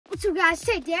Alright, so guys,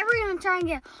 today we're going to try and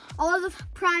get all of the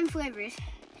prime flavors,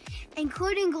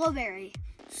 including Glowberry.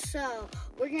 So,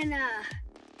 we're going to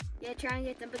try and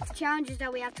get them. But the challenge is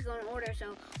that we have to go in order,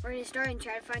 so we're going to start and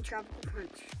try to find Tropical Punch.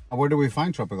 Where do we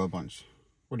find Tropical Punch?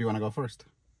 Where do you want to go first?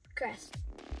 Crest.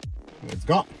 Let's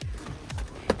go.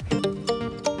 They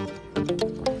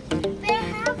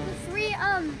have the three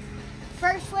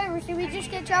first flavors. Did we just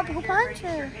get Tropical Punch?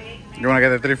 Or? You want to get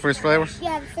the 3 first flavors?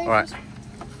 Yeah, the three All right. first.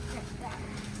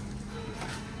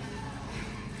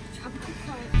 Tropical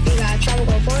Punch. You got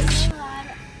Tropical Punch.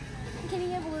 Can you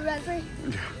get blue raspberry?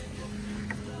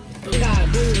 You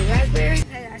got blue raspberry.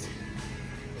 Hey guys.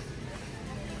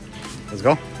 Let's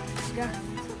go. Let's go.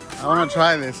 I want to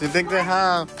try this. You think they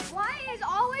have... Why is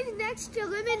always next to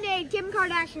lemonade Kim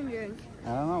Kardashian drink? I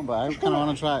don't know, but I kind of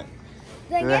want to try it.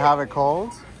 Then Do they have it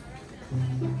cold?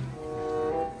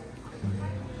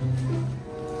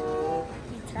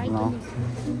 No.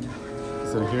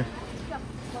 Is it here?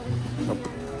 Nope.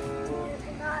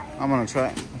 I'm gonna try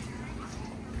it.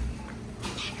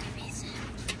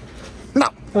 No.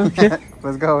 Okay.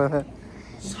 Let's go with it.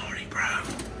 Sorry, bro.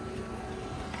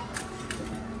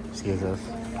 Excuse us.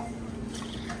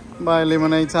 Bye,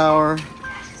 Lemonade Tower.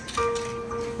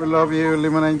 We love you,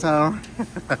 Lemonade Tower. You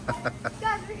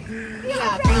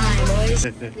got prime, boys.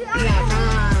 You got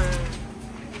prime.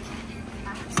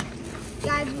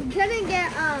 Guys, we couldn't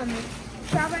get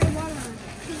strawberry watermelon.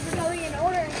 Because we're going in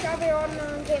order and strawberry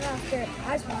watermelon came after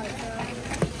ice water.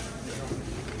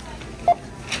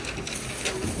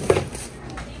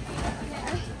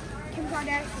 Kim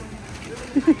Kardashian.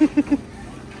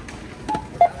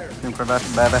 Kim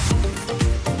Kardashian, baby.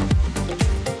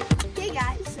 Okay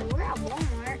guys, so we're at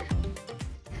Walmart.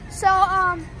 So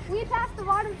we passed the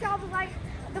water shop with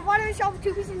the water shop with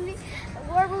 2 pieces of meat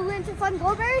where we went to find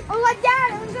Glowberry. We're like,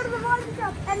 Dad, let's go to the water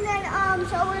shop. And then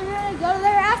so we're gonna go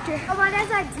there after. My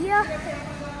dad's idea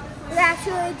was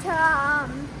actually to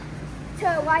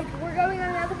like we're going on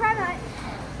another prime night,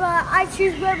 but I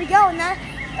choose where we go and that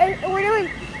we're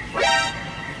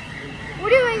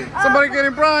doing Somebody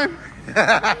getting prime. we're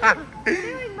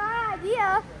doing my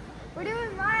idea. We're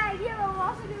doing my idea, but we're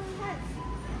also doing hers.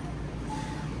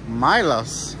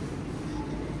 Milos.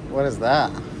 What is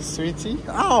that? Sweet tea?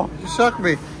 Oh, you shocked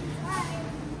me. The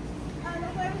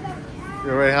flavors that we have.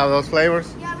 You already have those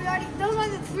flavors? Yeah, we already, those are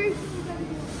the 3 pieces that we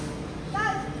do.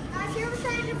 Guys, here we're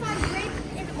trying to find grape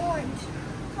and orange.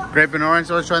 Grape and orange,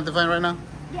 what are you trying to find right now?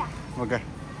 Yeah. Okay.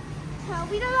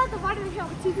 We know that the water shop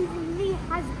with 2 pieces of meat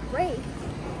has grape.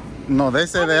 No, they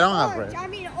say they don't have orange. grape. I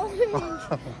mean orange.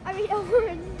 I mean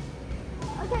orange.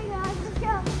 Okay guys, let's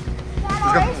go. That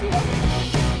orange.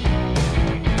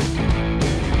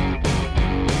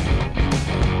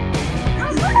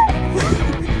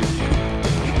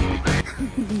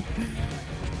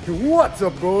 What's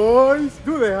up, boys?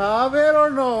 Do they have it or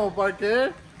no,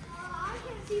 Parker? I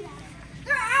can't see that.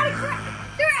 They're out of grape.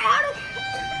 They're out of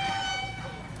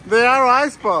They are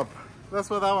Ice Pop. That's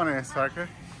what that one is, Parker.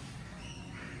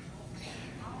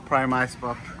 Prime Ice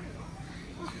Pop.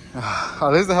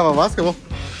 At least they have a basketball.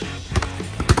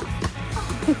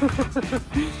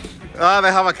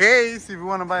 They have a case if you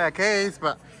want to buy a case,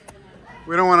 but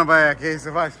we don't want to buy a case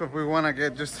of Ice Pop. We want to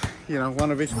get just, you know,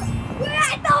 one of each. Oh,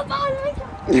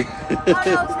 no,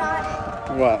 it's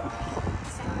not. What?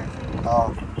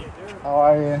 Oh. How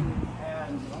are you?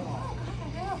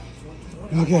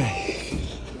 Okay.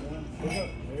 Yeah,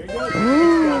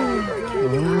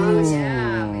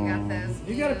 we got those.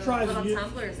 You gotta try little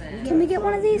tumblers in. Can we get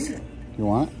one of these? You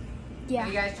want it? Yeah.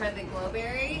 You guys tried the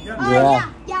Glowberry?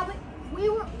 Yeah. Yeah, but we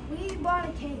bought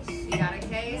a case. You got a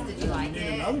case? Did you like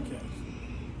it?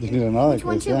 You need another Which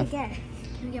one case, should yeah. we get?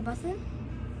 Can we get both of them?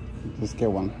 Just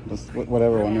get one. Just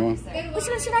whatever one you want. Which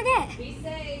one should I get? Be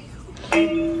safe.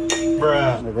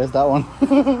 Bruh. I guess that one.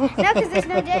 No, because there's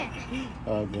no dent.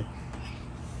 Okay.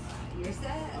 You're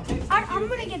set. I'm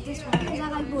going to get this one because I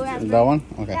like blue raspberry. That one?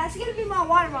 Okay. That's going to be my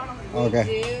water bottle.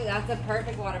 Okay. That's a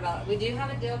perfect water bottle. We do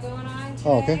have a deal going on today.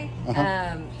 Oh, okay.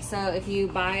 So if you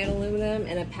buy an aluminum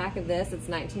and a pack of this, it's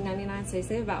 $19.99. So you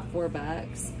save about $4.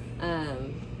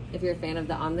 If you're a fan of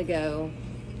the on-the-go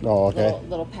Oh, okay.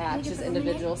 little patches,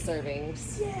 individual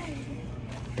servings.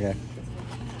 Okay.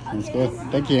 That's good.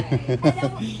 Thank you.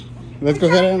 Let's go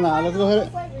ahead and let's go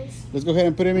ahead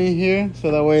and put him in here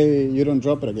so that way you don't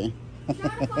drop it again.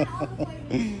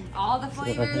 All the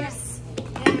flavors.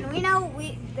 And we know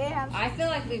they have. I feel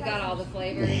like we've got all the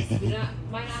flavors. We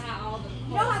might not have all the flavors.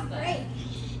 You don't have grape.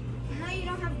 No, you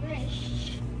don't have grape.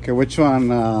 Okay, which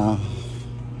one?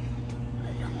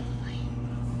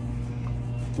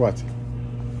 What?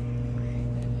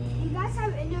 You guys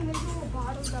have individual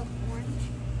bottles of orange.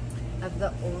 Of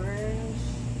the orange.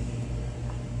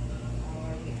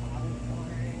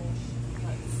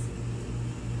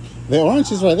 The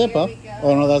orange is right there, Here Pop. we go.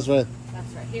 Oh no, that's red.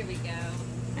 That's right. Here we go.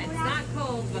 It's not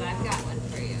cold, but I've got one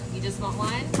for you. You just want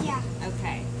one? Yeah.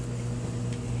 Okay.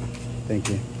 Thank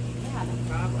you. Yeah, no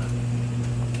problem.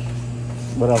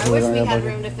 What else I are we wish gonna we get, had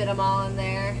Parker? room to fit them all in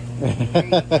there. There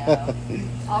you go.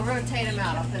 I'll rotate them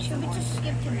out. I'll put Should some we more. just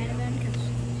skip to Metaman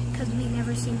because we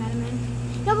never see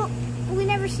Metaman? No, but we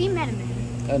never see Metaman.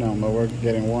 I know, but we're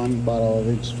getting one bottle of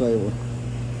each flavor.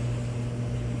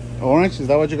 Orange, is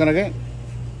that what you're gonna get?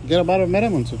 Get a bottle of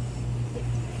Metamucil too.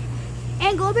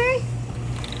 And Glowberry?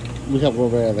 We have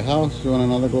Glowberry at the house. You want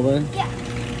another Glowberry? Yeah.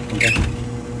 Okay.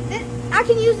 I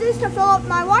can use this to fill up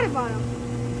my water bottle.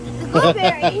 The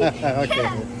Glowberry. Okay.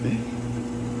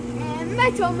 And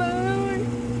Metal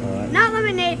Moon. All right. Not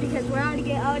lemonade because we're already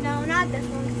getting. Oh no, not this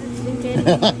one because it's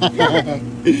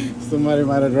tinted. Somebody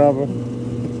might have dropped it.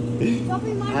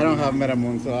 Something might I don't have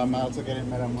Metamoon, so I'm also getting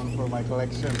Metamoon for my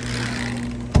collection.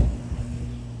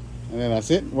 And then that's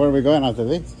it. Where are we going after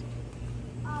this?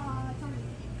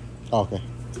 Okay.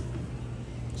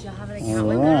 Do y'all have an account All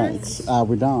with us? right.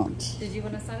 We don't. Did you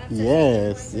want to sign up? To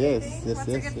Yes, yes, What's yes, a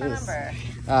good yes, phone yes.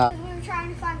 number? We were trying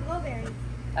to find Glowberry.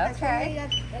 That's where we Okay.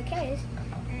 got the case.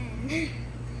 And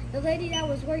the lady that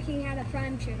was working had a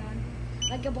Prime shirt on.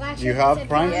 Like a black shirt. You that have said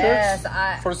Prime Yes,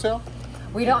 for sale?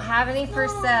 we don't have any for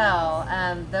sale.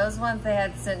 Those ones they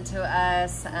had sent to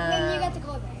us Then you got the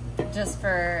Glowberry. just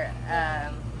for, I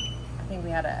think we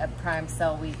had a Prime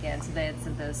sale weekend, so they had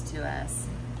sent those to us.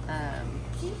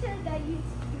 She said that you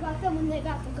got them when they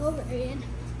got the Glowberry in.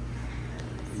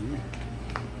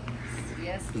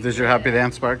 Yes. Is this your happy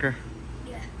dance, Parker?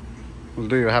 Yeah. We'll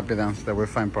do your happy dance that we're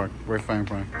fine, Park. We're fine,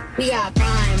 Prime. We got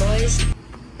Prime, boys.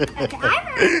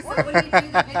 Okay, What did you do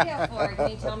the video for?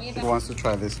 Can you tell me Who about wants to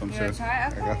try this one, You too? want to try?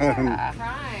 Okay. Yeah.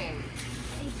 Prime.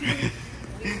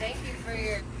 Thank you for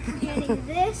your... Getting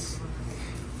this,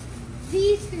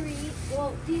 these three,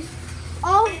 well, these,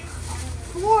 all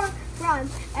 4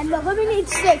 Primes, and the lemonade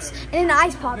sticks, and an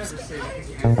ice pop stick.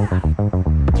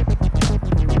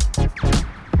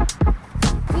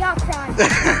 We got Prime.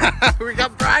 We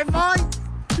got Prime, boys!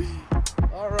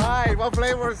 All right, what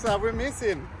flavors are we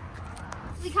missing?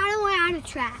 We kind of went out of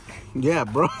track. Yeah,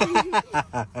 bro.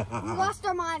 We lost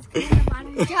our minds because we went out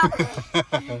of track.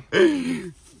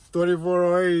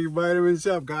 2408 Vitamin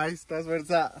Shop, guys. That's where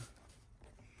it's at.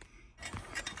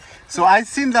 So I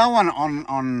seen that one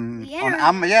on The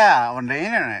internet. yeah, on the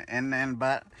internet, and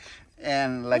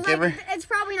like It's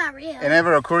probably not real. it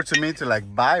never occurred to me to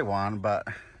like buy one, but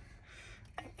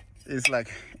it's like,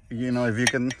 you know, if you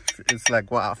can, it's like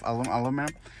what, aluminum,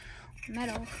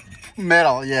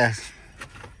 metal, yes.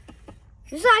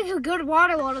 This is like a good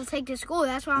water bottle to take to school.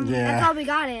 That's why that's why we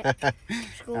got it.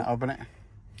 School. Open it.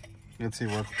 Let's see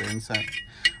what's the inside.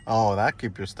 Oh, that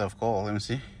keep your stuff cold. Let me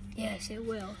see. Yes, it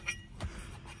will.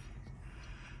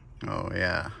 Oh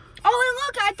yeah. Oh, and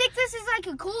look, I think this is like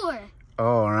a cooler.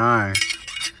 Oh, nice.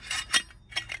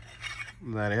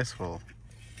 That is full.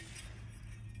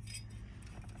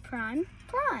 Prime.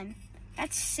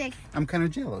 That's sick. I'm kind of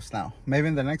jealous now. Maybe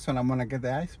in the next one I'm gonna get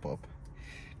the ice pop.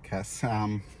 Cause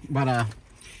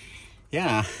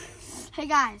yeah. Hey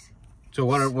guys. So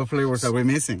what flavors are we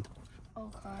missing?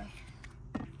 Okay.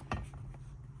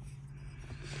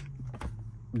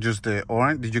 Just the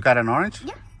orange. Did you got an orange?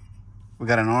 Yeah. We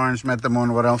got an orange,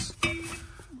 Metamoon. What else?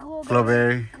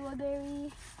 Glowberry.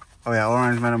 Glowberry. Oh yeah,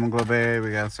 orange, Metamoon, Glowberry.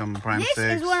 We got some Prime This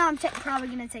 6. is what I'm probably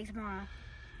gonna take tomorrow.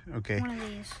 Okay. One of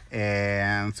these.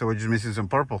 And so we're just missing some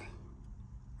purple,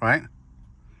 right?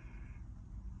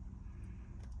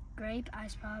 Grape,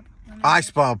 ice pop. Lemonade.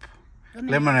 Ice pop,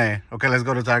 lemonade. Okay, let's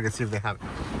go to Target, see if they have it.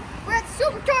 We're at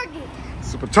Super Target.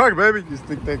 Super Target, baby. You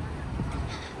think they're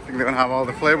gonna have all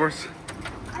the flavors?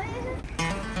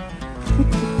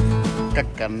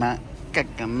 Coconut. I'm a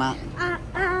coconut.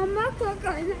 I'm a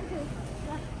coconut.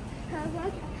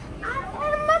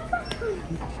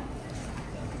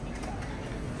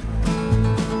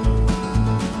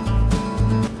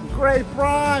 Great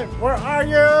Prime, where are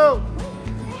you?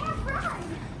 They have Prime.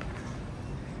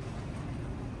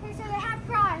 Hey, so they have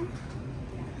Prime.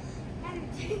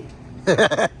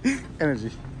 Energy.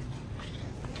 Energy.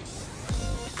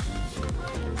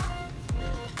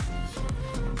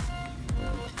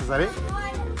 Is that it?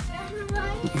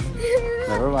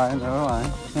 Never mind.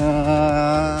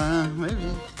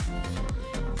 Maybe.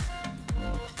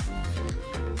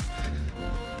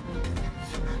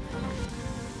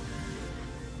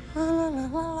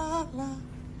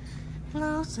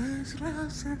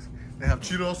 They have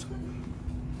Cheetos.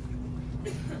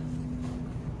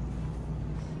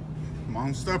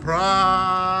 Monster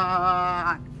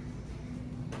Pride.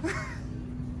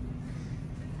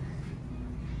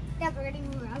 Yeah, we're gonna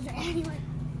move around there anyway.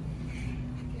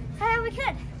 Yeah, we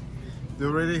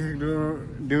could.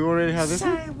 Do you already have this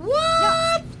one?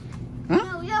 What? Huh?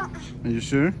 No, we don't. Are you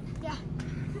sure? Yeah.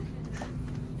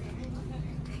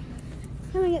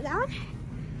 Can we get that one?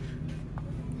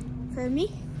 For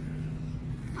me?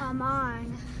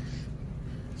 Mine.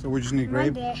 So we just need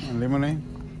grape Monday. and lemonade?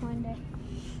 One day.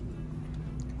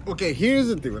 Okay, here's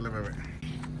the deal. Wait.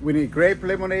 We need grape,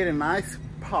 lemonade, and ice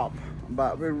pop.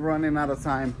 But we're running out of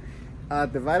time.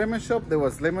 At the vitamin shop, there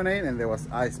was lemonade and there was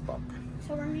ice pop.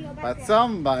 So we're gonna go back But there.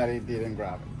 somebody didn't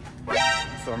grab it.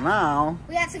 So now,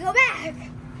 We have to go back.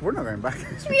 we're not going back.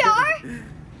 Yes, we are.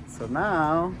 So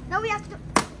now, No, we have to go.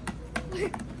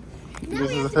 Now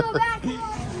This we is- have to go back.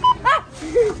 Ah!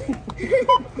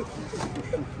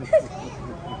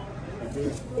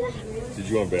 Did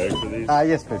you want bags for these?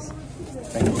 yes, please.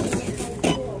 Thank you.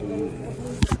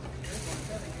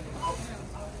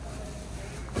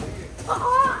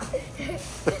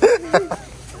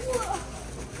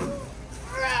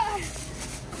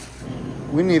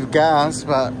 We need gas,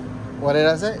 but what did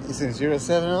I say? It's in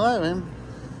 0711.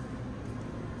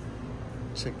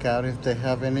 Check out if they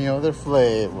have any other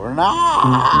flavor.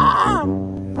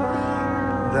 No!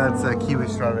 That's a kiwi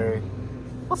strawberry.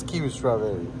 What's kiwi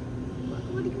strawberry?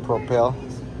 Propel.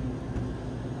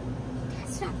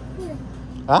 Stop. Here.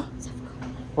 Huh?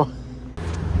 What?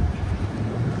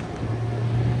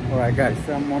 Alright guys,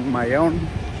 I'm on my own.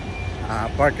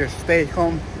 Parker stayed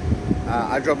home.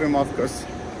 I dropped him off because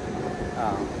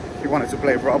he wanted to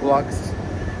play Roblox,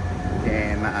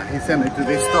 and he sent me to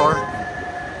this store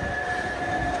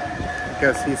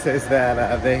because he says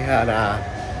that they had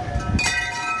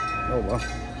oh well,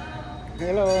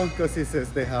 hello, because he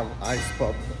says they have ice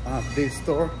pop at this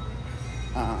store.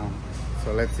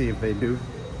 So let's see if they do.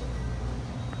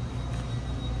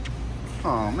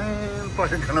 Oh man,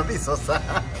 Parker gonna be so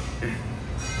sad.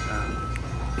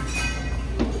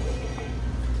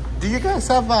 Do you guys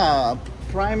have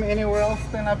Prime anywhere else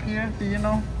than up here? Do you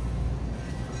know?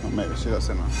 Oh, maybe she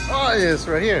doesn't know. Oh, yes,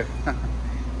 right here.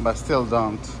 But still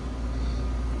don't.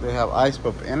 They have ice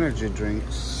pop energy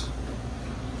drinks.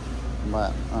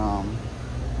 But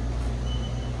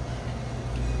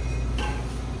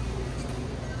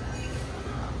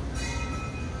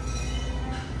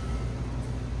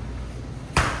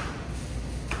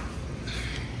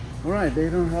right, they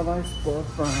don't have ice pop.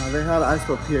 They had ice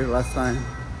pop here last time.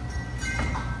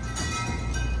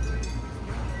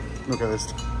 Look at this.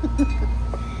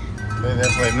 They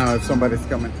definitely know if somebody's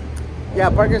coming. Yeah,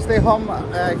 Parker stayed home.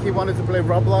 He wanted to play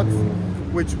Roblox,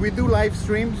 which we do live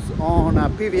streams on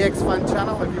PVX Fun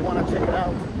channel if you want to check it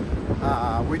out.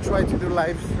 We try to do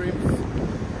live streams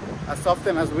as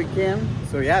often as we can.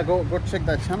 So yeah, go check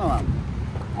that channel out.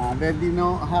 They did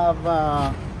not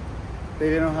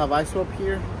have ice pop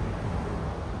here.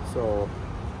 So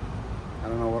I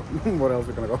don't know what else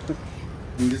we're gonna go.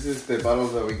 And this is the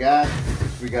bottles that we got.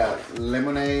 We got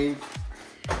lemonade,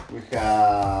 we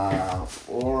got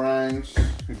orange,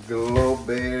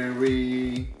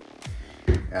 glowberry.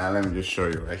 Let me just show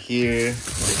you right here.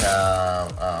 We have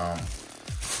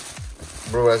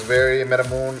blue raspberry,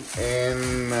 metamoon,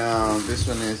 and this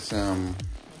one is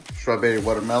strawberry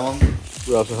watermelon.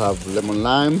 We also have lemon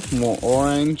lime, more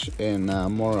orange, and a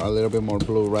little bit more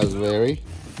blue raspberry.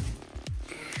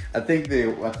 I think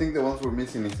the ones we're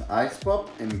missing is ice pop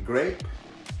and grape.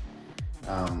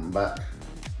 But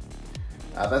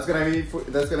that's gonna be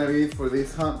it for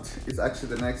this hunt. It's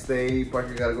actually the next day.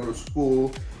 Parker gotta go to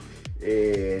school,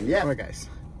 and yeah. Alright guys,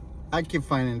 I keep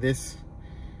finding this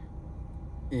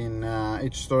in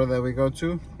each store that we go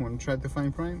to when we try to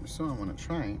find Prime, so I'm gonna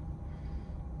try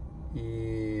it.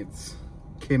 It's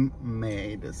Kim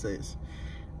made, it says.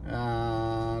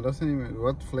 Doesn't even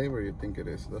what flavor you think it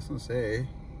is. Doesn't say.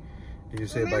 Did you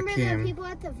say by Kim? Remember the people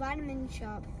at the vitamin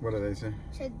shop What did they say?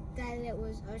 said that it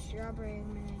was a strawberry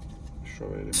lemonade.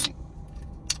 Strawberry lemonade.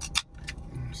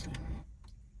 Let me see.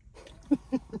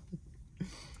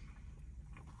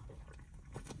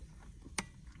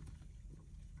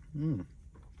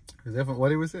 It's definitely, what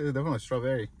did we say? It's definitely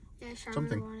strawberry. Yeah, strawberry.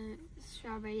 Something.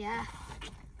 Strawberry, yeah.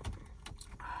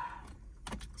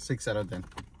 6 out of 10.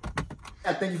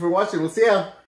 Yeah, thank you for watching. We'll see ya.